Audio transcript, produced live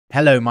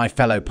Hello my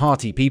fellow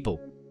party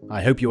people.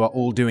 I hope you are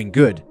all doing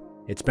good.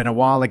 It's been a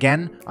while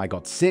again, I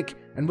got sick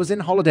and was in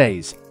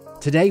holidays.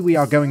 Today we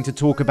are going to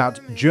talk about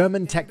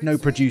German techno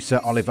producer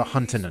Oliver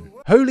Huntemann.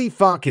 Holy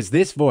fuck is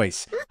this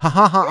voice?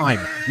 Hahaha,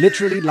 I'm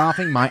literally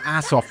laughing my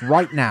ass off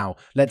right now.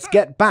 Let's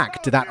get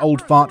back to that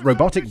old fart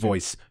robotic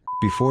voice.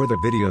 Before the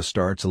video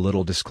starts, a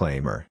little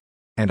disclaimer.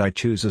 And I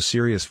choose a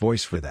serious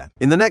voice for that.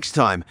 In the next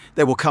time,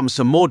 there will come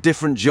some more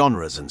different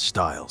genres and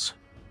styles.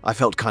 I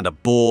felt kinda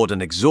bored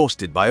and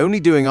exhausted by only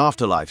doing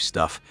Afterlife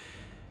stuff.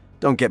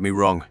 Don't get me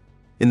wrong.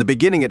 In the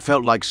beginning it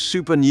felt like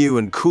super new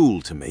and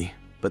cool to me,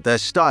 but their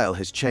style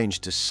has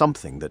changed to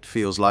something that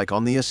feels like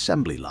on the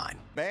assembly line.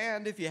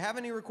 Band, if you have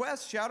any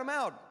requests, shout them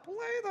out.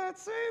 Play that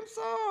same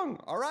song.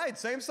 All right,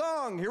 same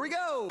song. Here we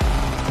go.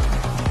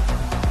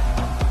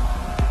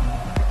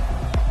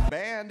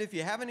 Band, if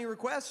you have any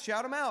requests,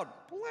 shout them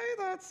out. Play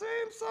that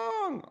same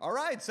song. All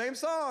right, same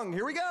song.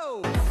 Here we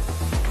go.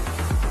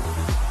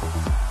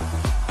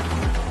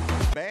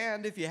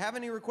 Band, if you have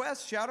any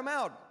requests, shout them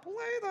out. Play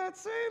that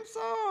same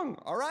song.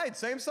 All right,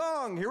 same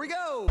song. Here we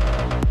go.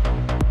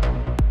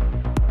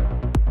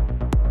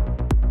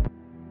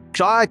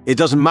 It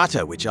doesn't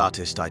matter which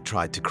artist I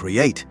tried to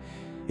create.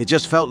 It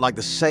just felt like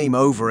the same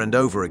over and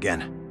over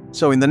again.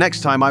 So in the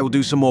next time I will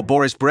do some more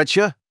Boris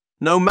Brejcha.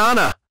 No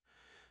manner.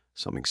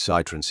 Something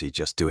Psytrancy,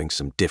 just doing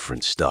some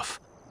different stuff.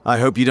 I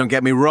hope you don't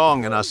get me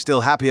wrong and are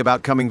still happy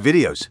about coming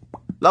videos.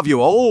 Love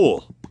you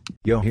all.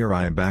 Yo, here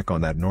I am back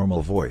on that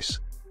normal voice.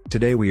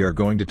 Today we are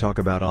going to talk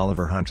about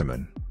Oliver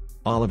Huntemann.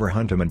 Oliver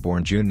Huntemann,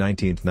 born June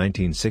 19,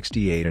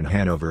 1968 in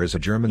Hanover, is a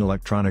German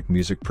electronic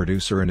music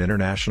producer and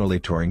internationally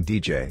touring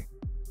DJ.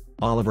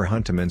 Oliver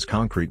Huntemann's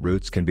concrete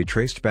roots can be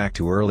traced back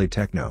to early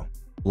techno.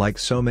 Like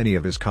so many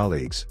of his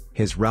colleagues,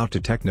 his route to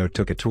techno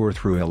took a tour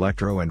through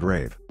electro and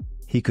rave.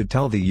 He could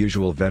tell the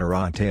usual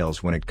veteran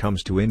tales when it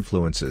comes to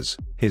influences,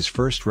 his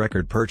first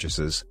record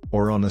purchases,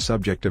 or on the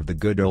subject of the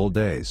good old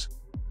days.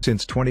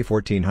 Since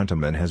 2014,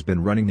 Huntemann has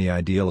been running the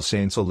Ideal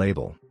Saints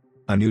label.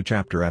 A new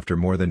chapter after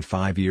more than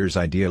 5 years.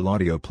 Ideal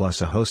Audio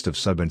plus a host of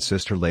sub and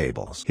sister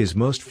labels. His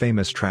most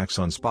famous tracks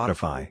on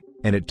Spotify,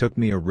 and it took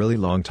me a really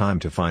long time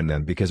to find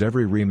them because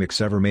every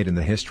remix ever made in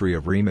the history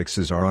of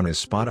remixes are on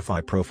his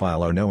Spotify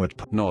profile or know it.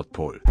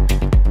 Nordpol.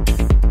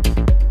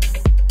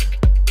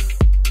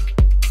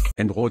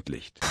 And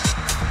Rotlicht.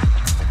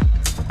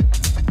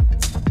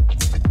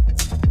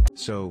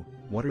 So,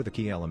 what are the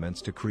key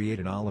elements to create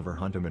an Oliver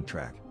Huntemann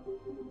track?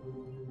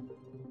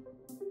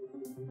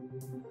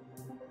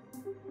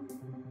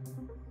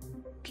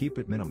 Keep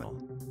it minimal.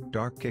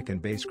 Dark kick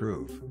and bass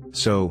groove.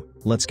 So,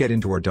 let's get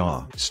into our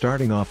DAW.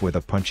 Starting off with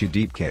a punchy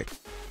deep kick.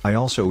 I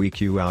also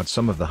EQ out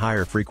some of the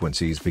higher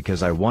frequencies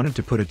because I wanted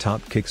to put a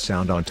top kick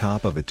sound on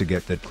top of it to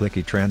get that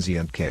clicky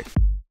transient kick.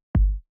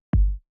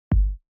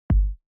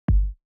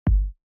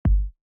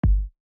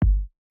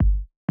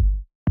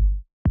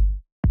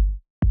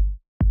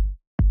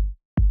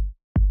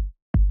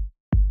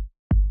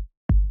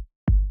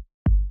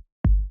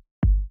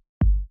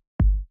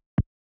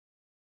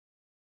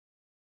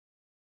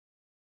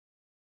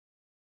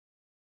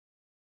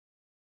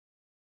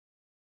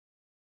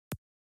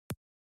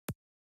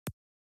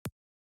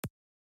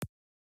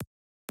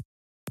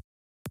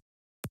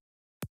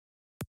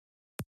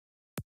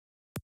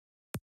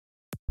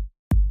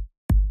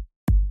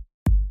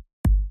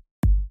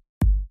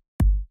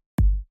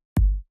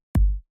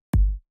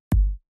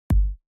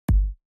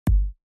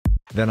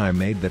 Then I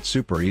made that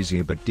super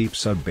easy but deep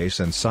sub bass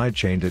and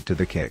sidechained it to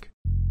the kick.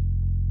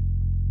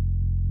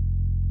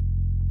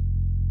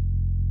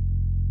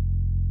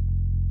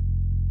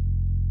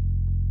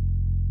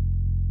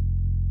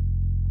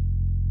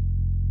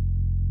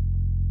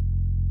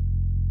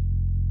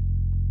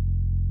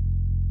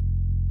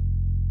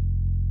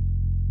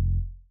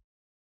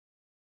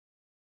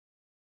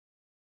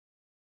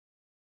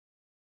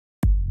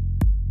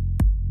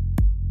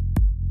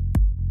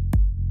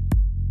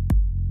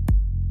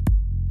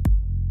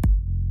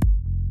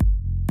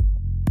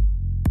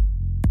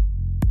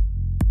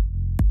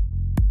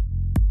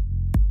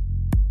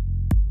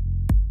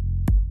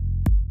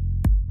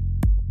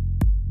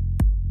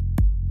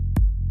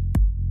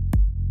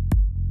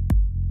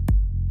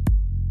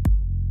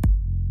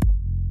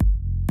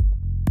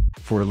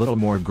 For a little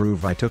more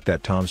groove, I took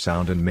that tom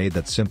sound and made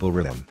that simple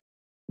rhythm.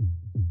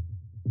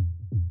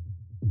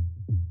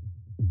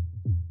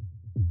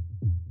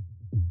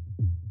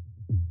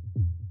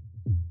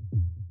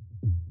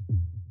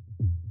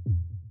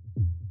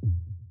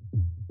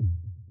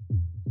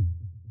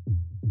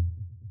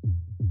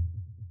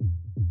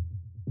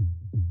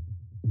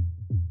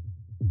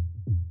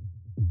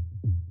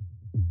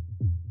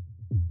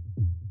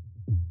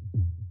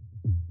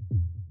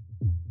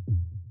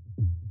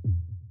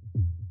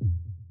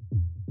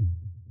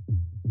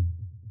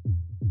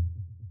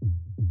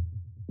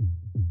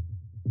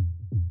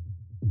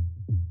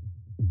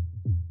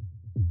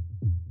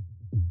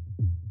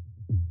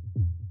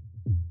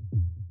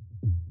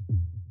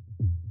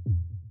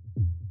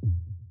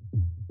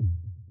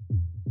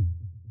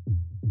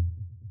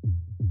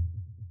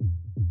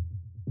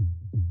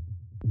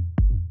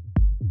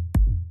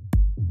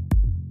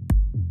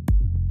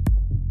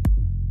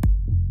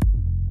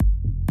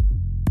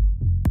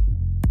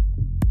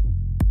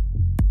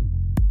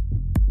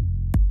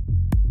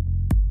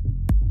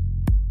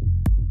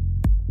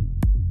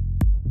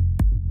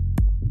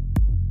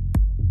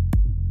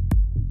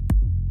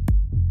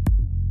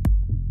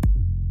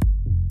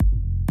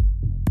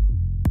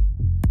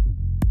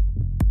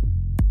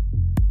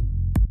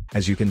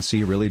 As you can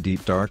see, really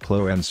deep dark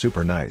low and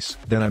super nice.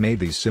 Then I made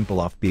these simple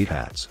offbeat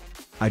hats.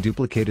 I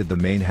duplicated the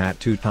main hat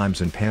 2 times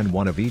and panned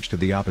one of each to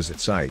the opposite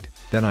side,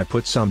 then I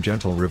put some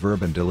gentle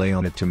reverb and delay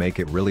on it to make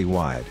it really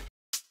wide.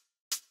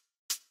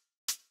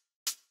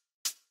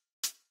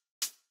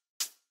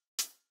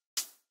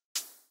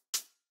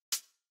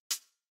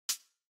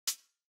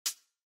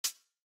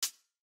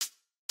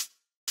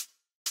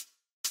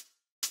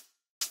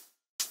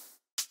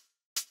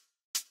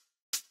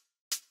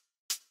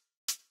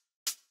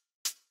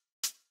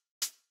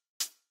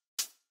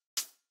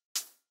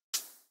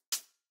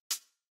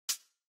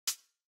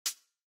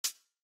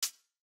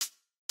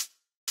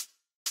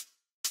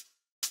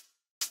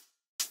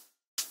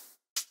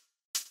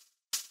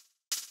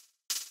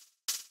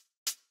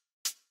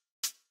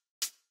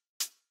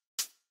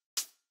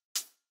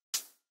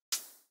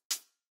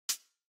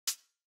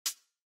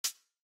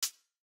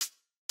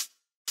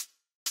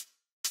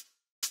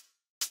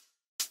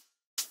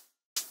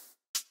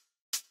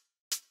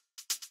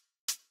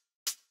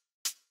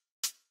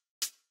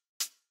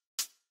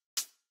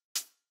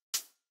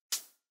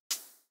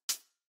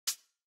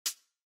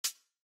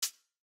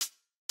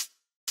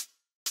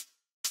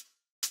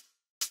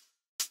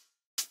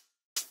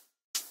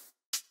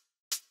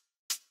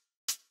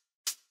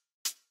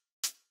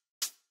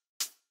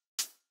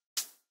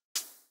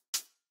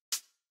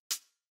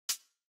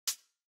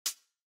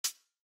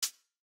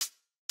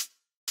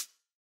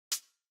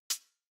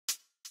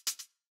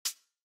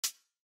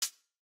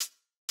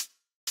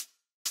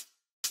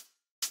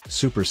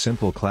 Super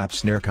simple clap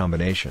snare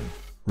combination.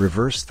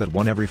 Reverse that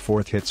one every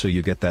 4th hit so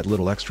you get that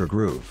little extra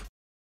groove.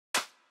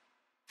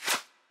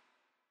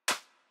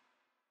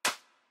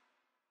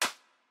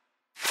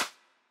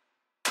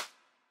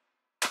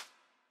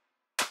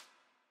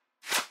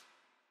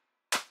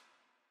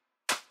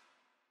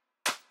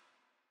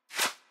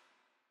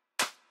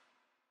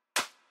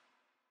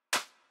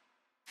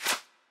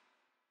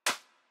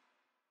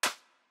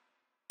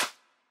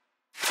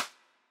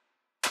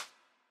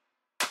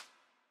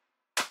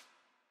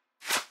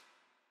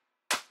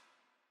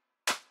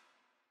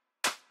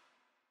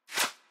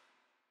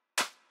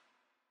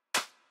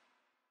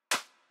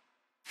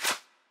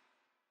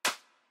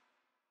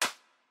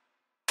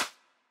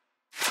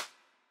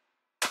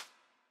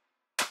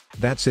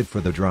 That's it for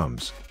the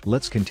drums.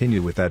 Let's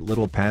continue with that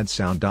little pad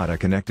sound. I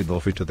connected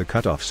lo-fi to the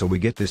cutoff so we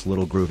get this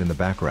little groove in the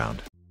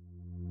background.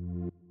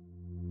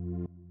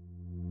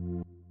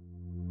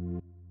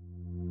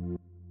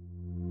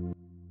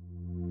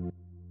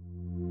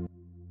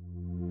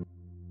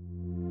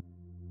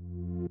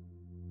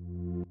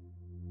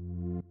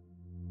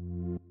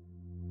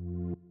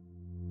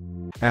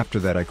 After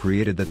that I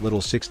created that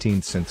little 16th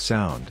synth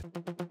sound.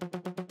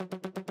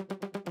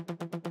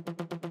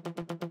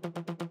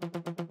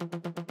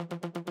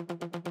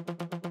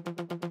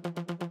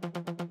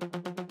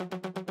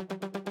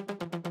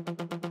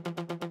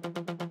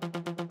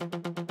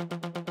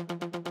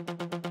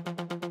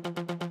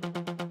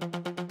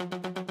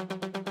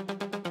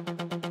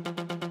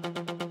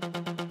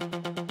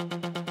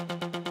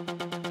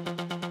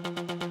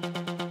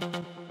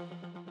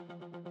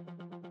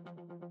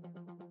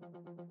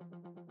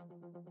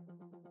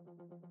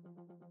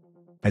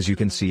 As you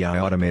can see, I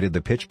automated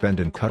the pitch bend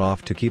and cut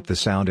off to keep the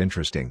sound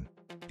interesting.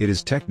 It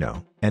is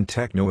techno, and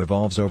techno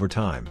evolves over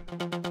time.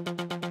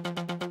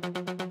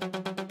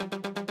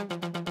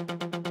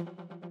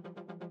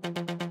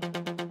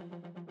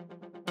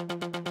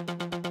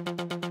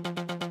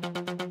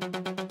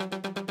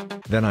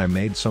 Then I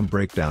made some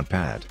breakdown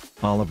pad.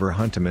 Oliver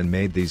Huntemann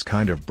made these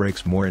kind of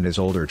breaks more in his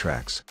older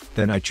tracks.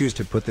 Then I choose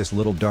to put this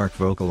little dark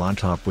vocal on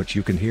top, which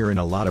you can hear in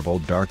a lot of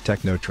old dark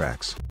techno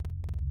tracks.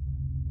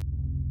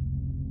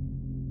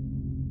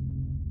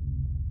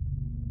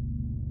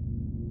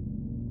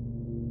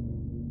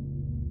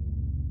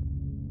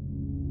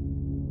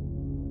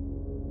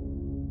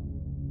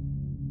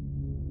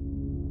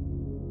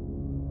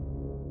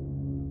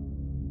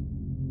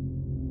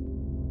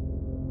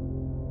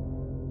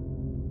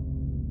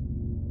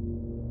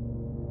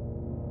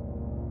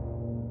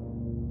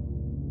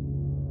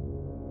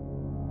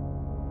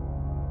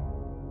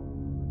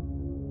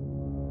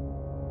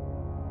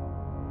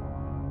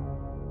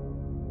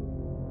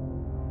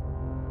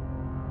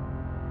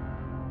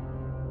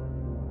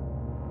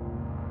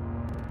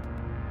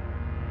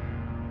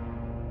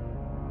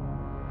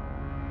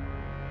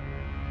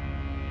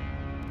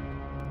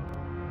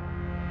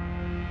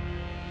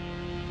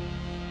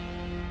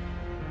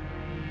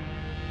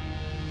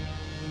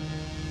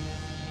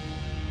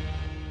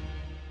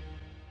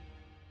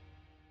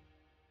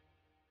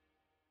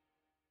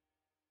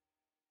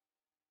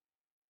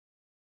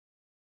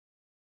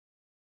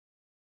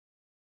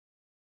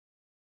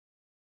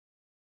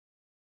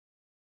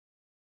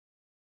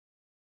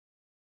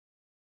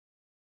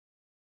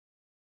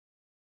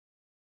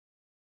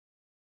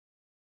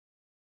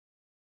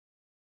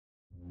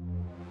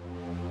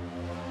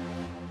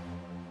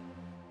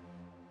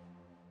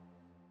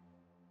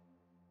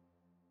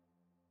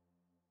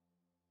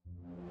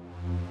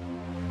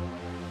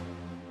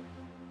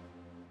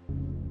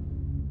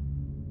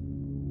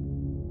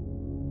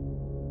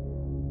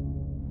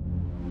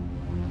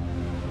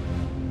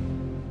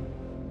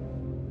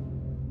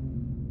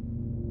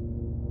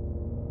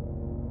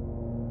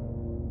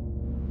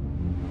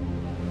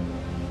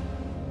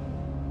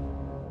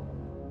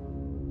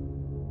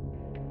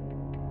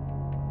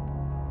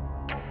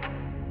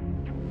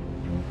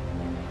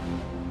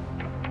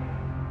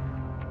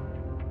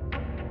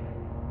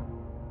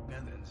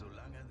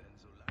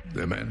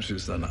 Der Mensch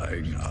ist ein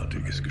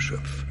eigenartiges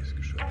Geschöpf.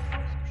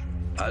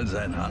 All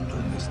sein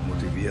Handeln ist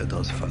motiviert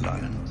aus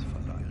Verlangen.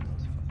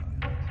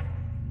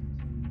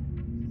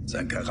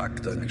 Sein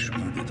Charakter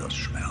geschmiedet aus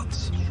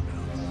Schmerz.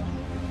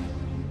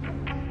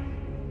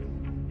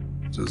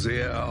 So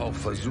sehr er auch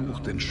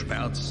versucht, den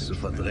Schmerz zu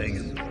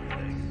verdrängen.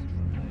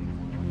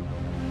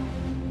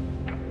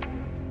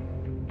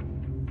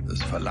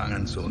 Das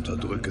Verlangen zu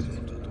unterdrücken.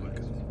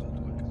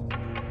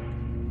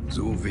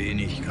 So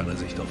wenig kann er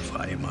sich doch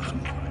frei machen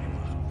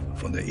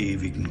von der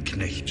ewigen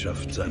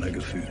Knechtschaft seiner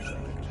Gefühle.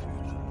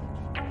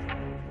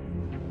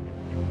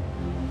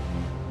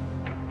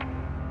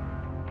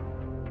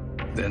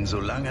 Denn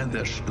solange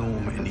der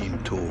Sturm in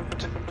ihm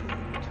tobt,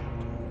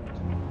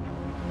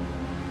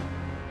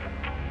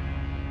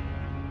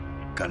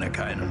 kann er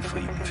keinen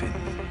Frieden finden.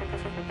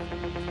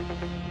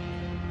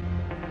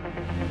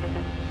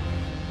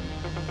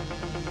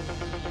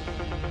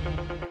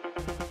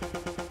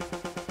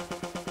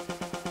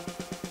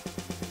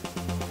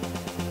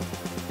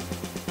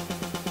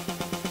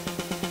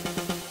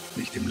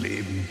 Nicht im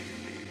Leben,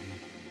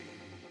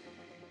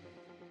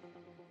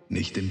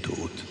 nicht im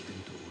Tod.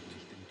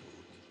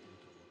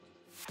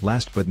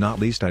 Last but not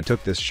least, I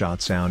took this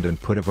shot sound and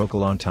put a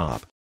vocal on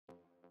top.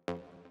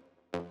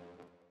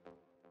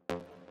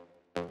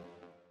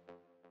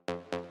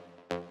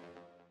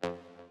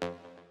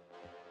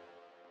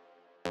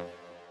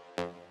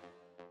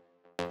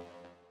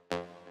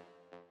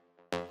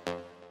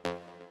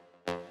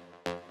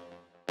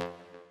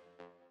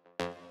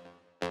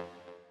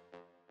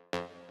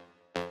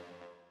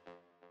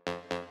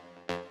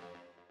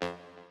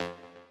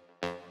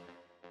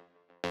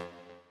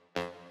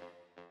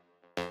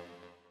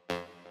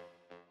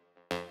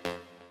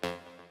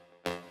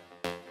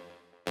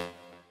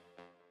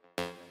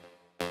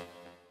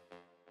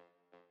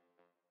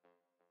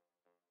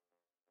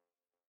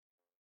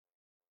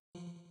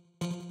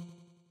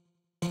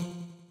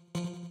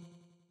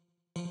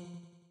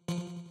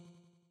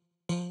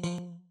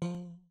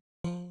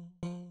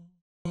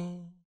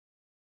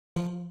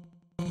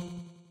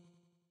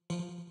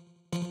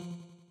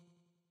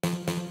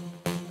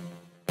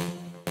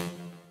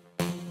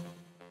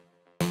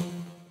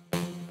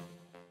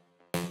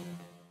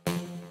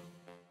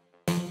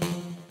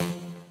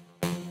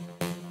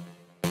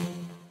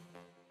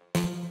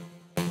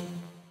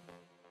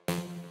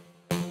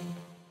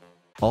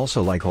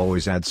 Also, like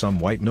always, add some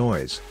white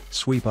noise,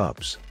 sweep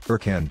ups, or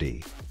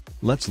candy.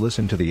 Let's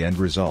listen to the end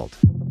result.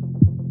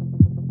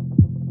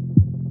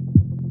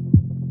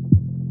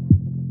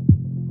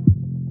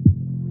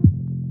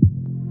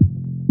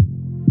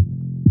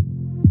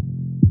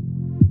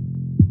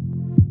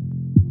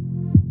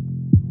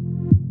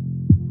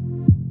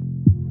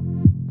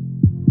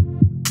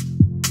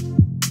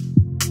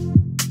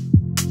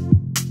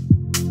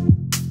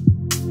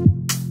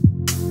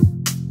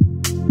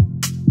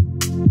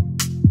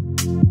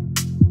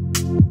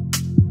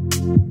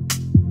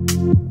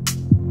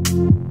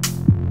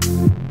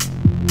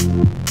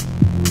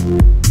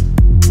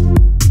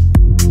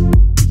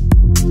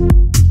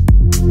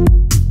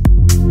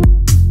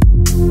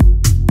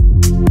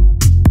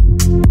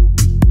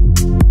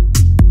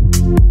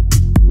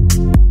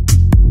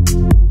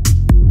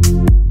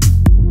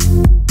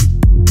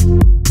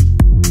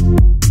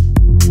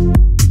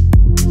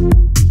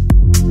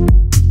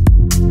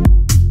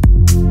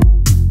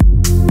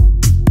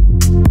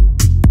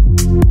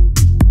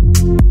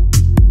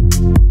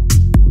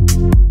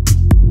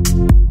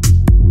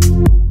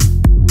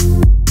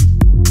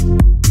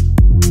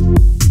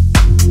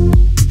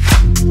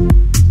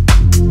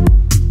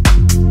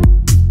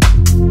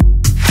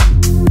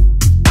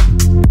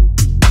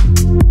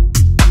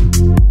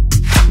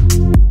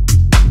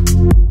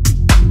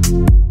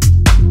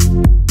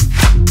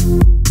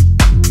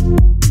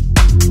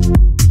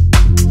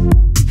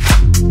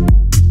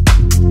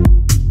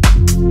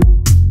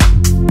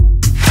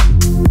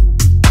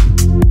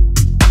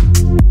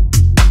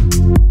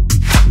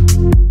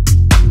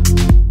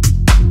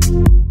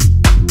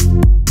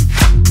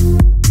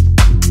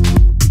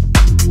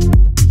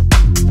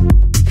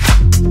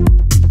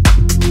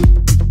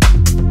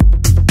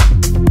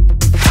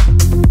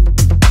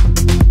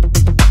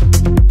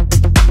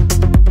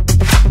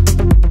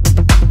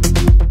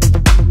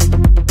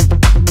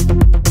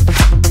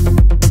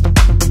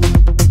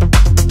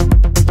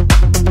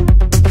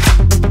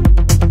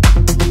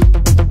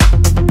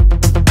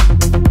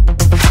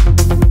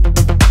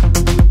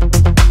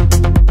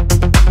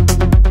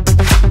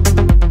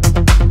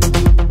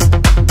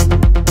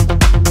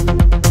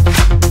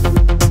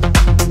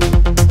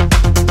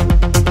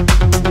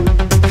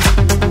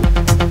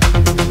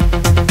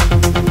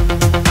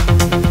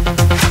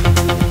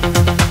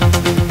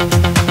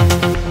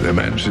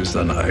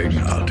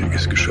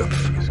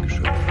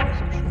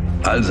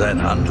 All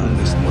sein Handeln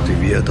ist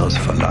motiviert aus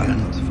Verlangen.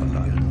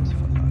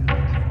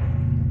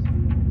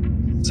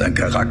 Sein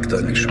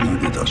Charakter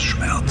geschmiedet aus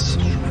Schmerz.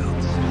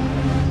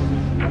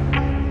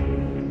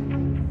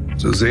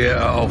 So sehr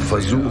er auch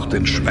versucht,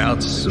 den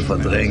Schmerz zu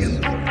verdrängen.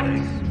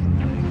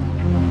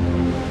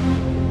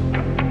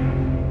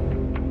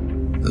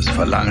 das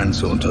Verlangen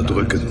zu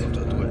unterdrücken.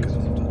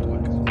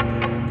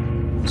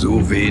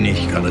 So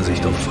wenig kann er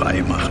sich doch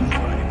frei machen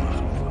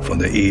von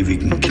der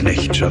ewigen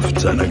Knechtschaft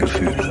seiner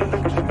Gefühle.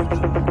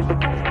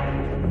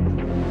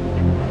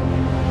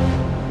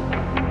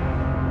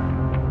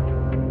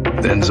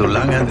 Denn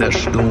solange der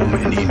Sturm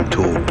in ihm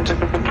tobt,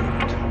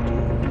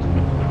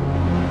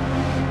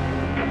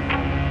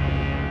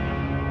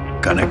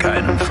 kann er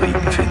keinen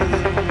Frieden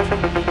finden.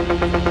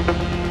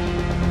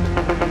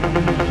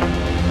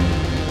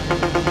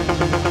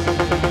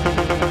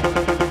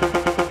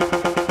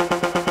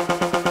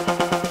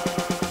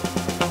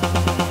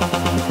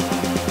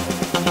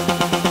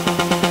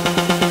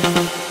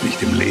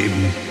 Nicht im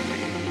Leben,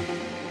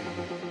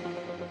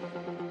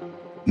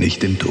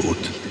 nicht im Tod.